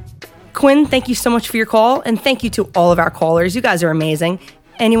 Quinn, thank you so much for your call, and thank you to all of our callers. You guys are amazing.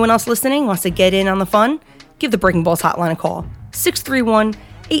 Anyone else listening wants to get in on the fun? Give the Breaking Balls hotline a call.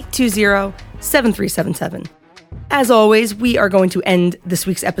 631-820-7377. As always, we are going to end this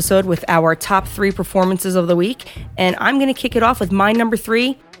week's episode with our top 3 performances of the week, and I'm going to kick it off with my number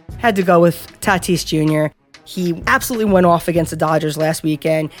 3. Had to go with Tatis Jr. He absolutely went off against the Dodgers last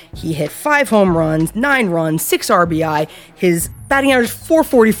weekend. He hit 5 home runs, 9 runs, 6 RBI. His batting average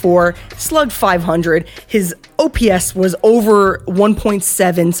 444, slugged 500. His OPS was over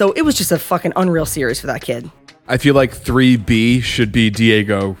 1.7, so it was just a fucking unreal series for that kid. I feel like 3B should be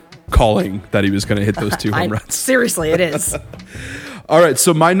Diego calling that he was going to hit those 2 home runs. Seriously, it is. All right,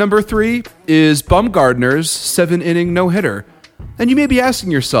 so my number 3 is Bumgarner's 7-inning no-hitter. And you may be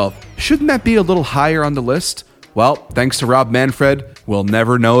asking yourself, shouldn't that be a little higher on the list? Well, thanks to Rob Manfred, we'll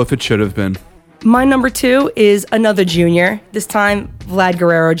never know if it should have been. My number 2 is another junior, this time Vlad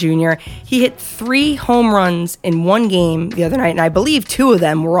Guerrero Jr. He hit 3 home runs in one game the other night, and I believe 2 of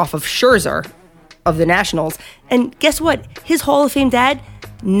them were off of Scherzer of the Nationals. And guess what? His Hall of Fame dad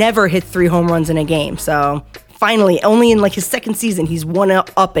never hit 3 home runs in a game. So finally, only in like his second season, he's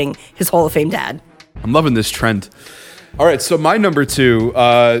one-upping his Hall of Fame dad. I'm loving this trend. All right, so my number 2,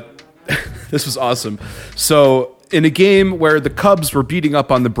 this was awesome. So in a game where the Cubs were beating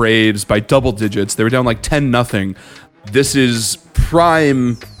up on the Braves by double digits, they were down like 10-0. This is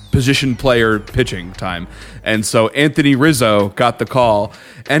prime position player pitching time. And so Anthony Rizzo got the call,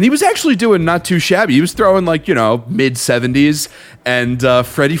 and he was actually doing not too shabby. He was throwing like, mid-70s, and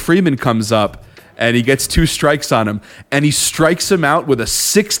Freddie Freeman comes up, and he gets 2 strikes on him, and he strikes him out with a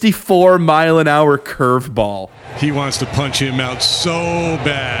 64-mile-an-hour curveball. He wants to punch him out so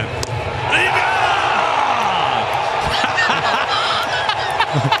bad.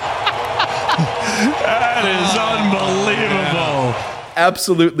 That is unbelievable.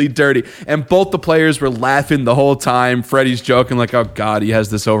 Absolutely dirty. And both the players were laughing the whole time. Freddie's joking like, oh God, he has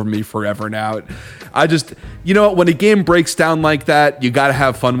this over me forever now. I just, when a game breaks down like that, you got to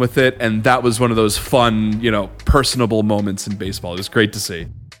have fun with it. And that was one of those fun, personable moments in baseball. It was great to see.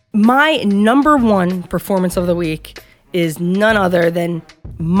 My number 1 performance of the week is none other than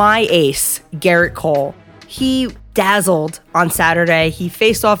my ace, Garrett Cole. He dazzled on Saturday. He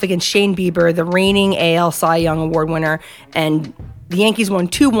faced off against Shane Bieber, the reigning AL Cy Young Award winner, and the Yankees won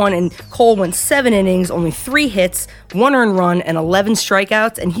 2-1, and Cole went 7 innings, only 3 hits, 1 earned run, and 11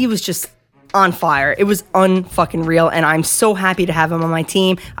 strikeouts, and he was just on fire. It was unfucking real, and I'm so happy to have him on my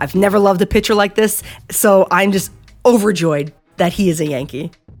team. I've never loved a pitcher like this, so I'm just overjoyed that he is a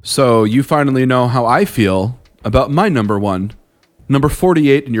Yankee. So you finally know how I feel about my number 1, number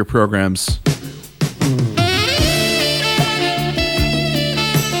 48 in your programs.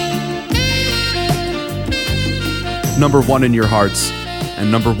 Number 1 in your hearts,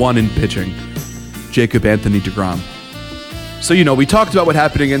 and number 1 in pitching, Jacob Anthony deGrom. So, we talked about what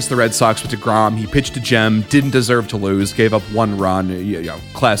happened against the Red Sox with deGrom. He pitched a gem, didn't deserve to lose, gave up 1 run,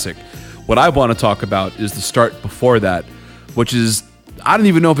 classic. What I want to talk about is the start before that, which is, I don't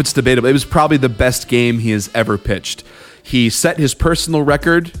even know if it's debatable. It was probably the best game he has ever pitched. He set his personal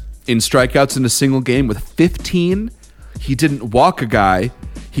record in strikeouts in a single game with 15. He didn't walk a guy.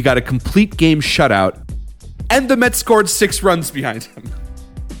 He got a complete game shutout. And the Mets scored 6 runs behind him,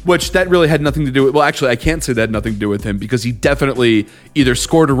 which that really had nothing to do with. Well, actually, I can't say that had nothing to do with him because he definitely either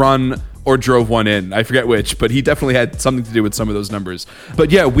scored a run or drove one in. I forget which, but he definitely had something to do with some of those numbers.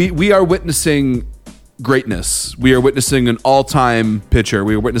 But yeah, we are witnessing greatness. We are witnessing an all-time pitcher.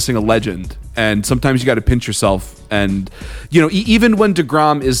 We are witnessing a legend. And sometimes you got to pinch yourself. And, even when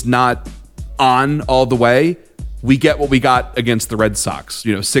deGrom is not on all the way, we get what we got against the Red Sox.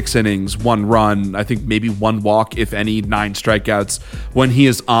 6 innings, 1 run, I think maybe 1 walk, if any, 9 strikeouts. When he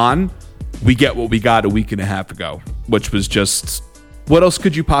is on, we get what we got a week and a half ago, which was just, what else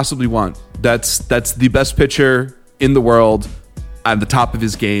could you possibly want? That's the best pitcher in the world at the top of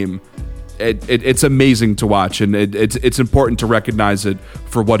his game. It's amazing to watch, and it's important to recognize it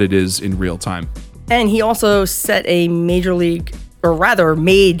for what it is in real time. And he also set a made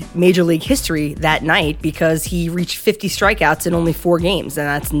Major League history that night because he reached 50 strikeouts in only 4 games, and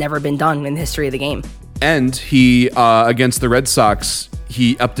that's never been done in the history of the game. And he, against the Red Sox,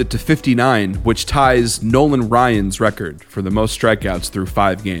 he upped it to 59, which ties Nolan Ryan's record for the most strikeouts through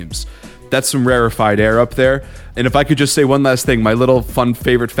 5 games. That's some rarefied air up there. And if I could just say one last thing, my little fun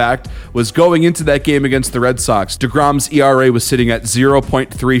favorite fact was going into that game against the Red Sox, deGrom's ERA was sitting at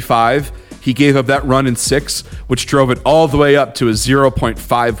 0.35. He gave up that run in 6, which drove it all the way up to a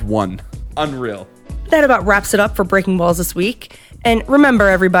 0.51. Unreal. That about wraps it up for Breaking Balls this week. And remember,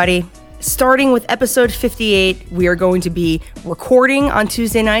 everybody, starting with episode 58, we are going to be recording on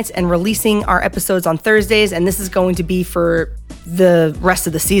Tuesday nights and releasing our episodes on Thursdays, and this is going to be for the rest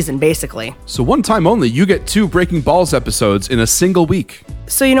of the season, basically. So one time only, you get 2 Breaking Balls episodes in a single week.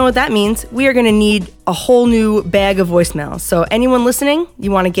 So you know what that means? We are going to need a whole new bag of voicemails. So anyone listening, you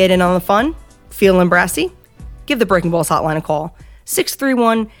want to get in on the fun, feeling brassy? Give the Breaking Balls hotline a call,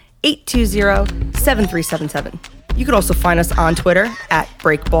 631-820-7377. You could also find us on Twitter at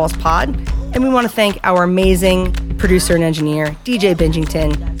BreakBallsPod. And we want to thank our amazing producer and engineer, DJ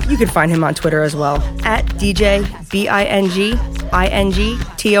Bingington. You can find him on Twitter as well, at DJ BINGINGTON.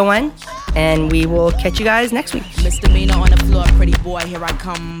 And we will catch you guys next week. Misdemeanor on the floor, pretty boy, here I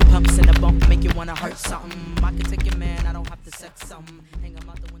come. Pumps in the bump, make you want to hurt something. I can take your man, I don't have to sex something. Hang him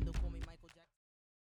out the window.